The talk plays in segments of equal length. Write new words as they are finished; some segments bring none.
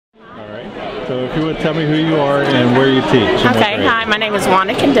So if you would tell me who you are and where you teach. Okay, hi, my name is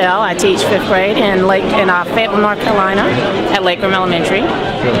Wanda Kendall. I teach 5th grade in Fayetteville, North Carolina at Lake Rim Elementary.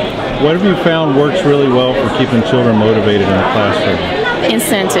 Good. What have you found works really well for keeping children motivated in the classroom?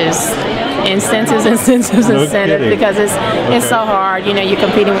 Incentives, because it's so hard. You know, you're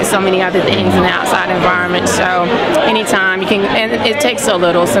competing with so many other things in the outside environment. So anytime you can, and it takes so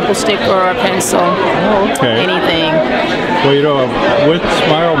little, simple sticker or a pencil, anything. Well, you know, with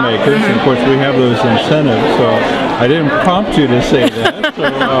Smile Makers, of course, we have those incentives. So I didn't prompt you to say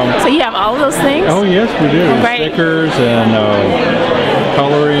that. So you have all of those things? Oh yes, we do. Great. Stickers and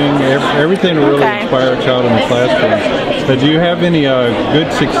coloring, everything to really inspire a child in the classroom. But do you have any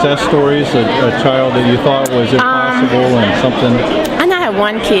good success stories, a child that you thought was impossible and something? I had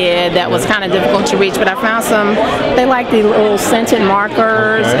one kid that was kind of difficult to reach, but I found they like the little scented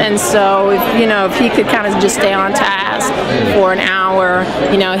markers, and so if he could kind of just stay on task for an hour,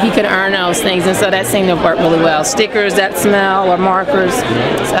 he could earn those things, and so that seemed to work really well. Stickers that smell or markers.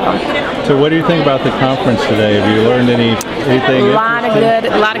 So what do you think about the conference today? Have you learned anything?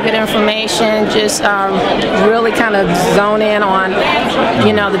 A lot of good information. Just really kind of zone in on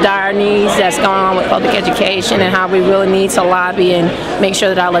the dire needs that's going on with public education and how we really need to lobby and make sure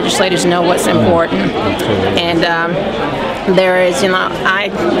that our legislators know what's important. And there is,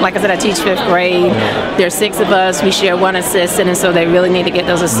 like I said, I teach 5th grade. There's 6 of us. We share one assistant, and so they really need to get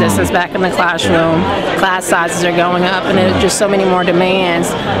those assistants back in the classroom. Class sizes are going up, and there's just so many more demands,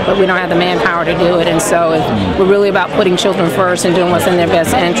 but we don't have the manpower to do it. And so we're really about putting children first and doing what's in their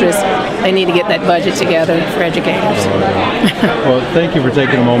best interest. They need to get that budget together for educators. Well, thank you for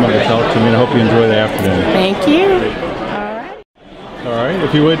taking a moment to talk to me, and I hope you enjoy the afternoon. Thank you. All right,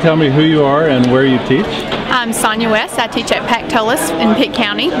 if you would tell me who you are and where you teach. I'm Sonia West. I teach at Pactolus in Pitt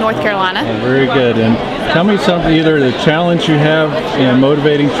County, North Carolina. Very good. And tell me something, either the challenge you have in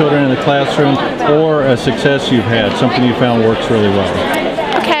motivating children in the classroom or a success you've had, something you found works really well.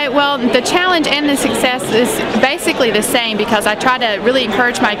 Okay, well, the challenge and the success is basically the same, because I try to really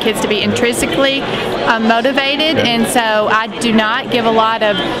encourage my kids to be intrinsically motivated, and so I do not give a lot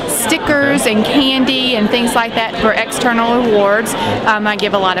of stickers and candy and things like that for external rewards. I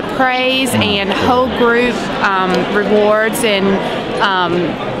give a lot of praise and whole group rewards and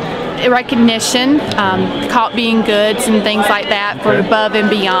recognition, caught being goods and things like that for above and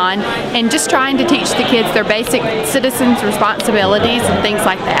beyond, and just trying to teach the kids their basic citizens' responsibilities and things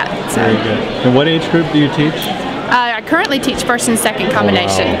like that. So. Very good. And what age group do you teach? I currently teach 1st and 2nd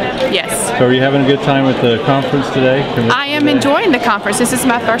combination. Yes. So are you having a good time at the conference today? I am enjoying the conference. This is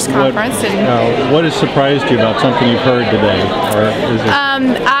my first conference. What has surprised you about something you've heard today? Or is it...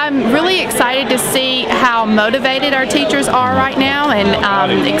 I'm really excited to see how motivated our teachers are right now,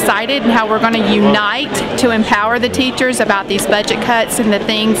 and excited how we're going to unite to empower the teachers about these budget cuts and the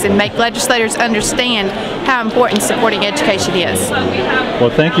things, and make legislators understand how important supporting education is.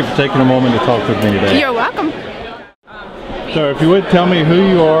 Well, thank you for taking a moment to talk with me today. You're welcome. So if you would tell me who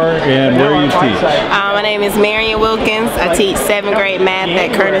you are and where you teach. My name is Marion Wilkins. I teach 7th grade math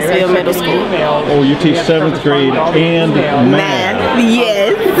at Curtisville Middle School. Oh, you teach 7th grade and math.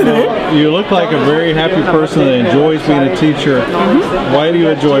 Yes. Now, you look like a very happy person that enjoys being a teacher. Why do you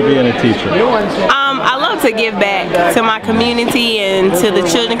enjoy being a teacher? I love to give back to my community and to the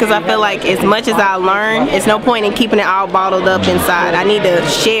children, because I feel like as much as I learn, it's no point in keeping it all bottled up inside. I need to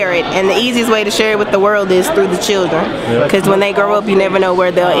share it, and the easiest way to share it with the world is through the children, because when they grow up, you never know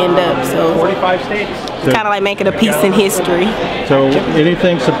where they'll end up. So it's kind of like making a piece in history. So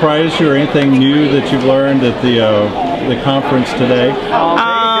anything surprised you or anything new that you've learned at the conference today?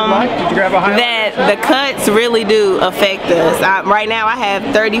 That the cuts really do affect us. Right now I have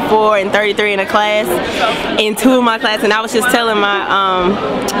 34 and 33 in a class, in 2 of my classes, and I was just telling my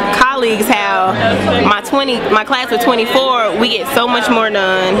colleagues how my class with 24, we get so much more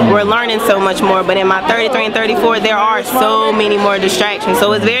done, we're learning so much more, but in my 33 and 34 there are so many more distractions.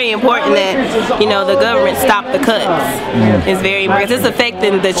 So it's very important that the government stop the cuts. It's very important, because it's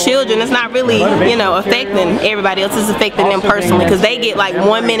affecting the children. It's not really affecting everybody else, it's affecting them personally, because they get like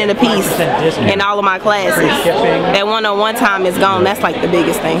 1 minute a piece in all of my classes. That one-on-one time is gone. That's like the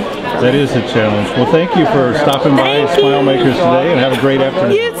biggest thing. That is a challenge. Well, thank you for stopping by Smile Makers today, and have a great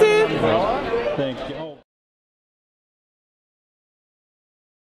afternoon. You too.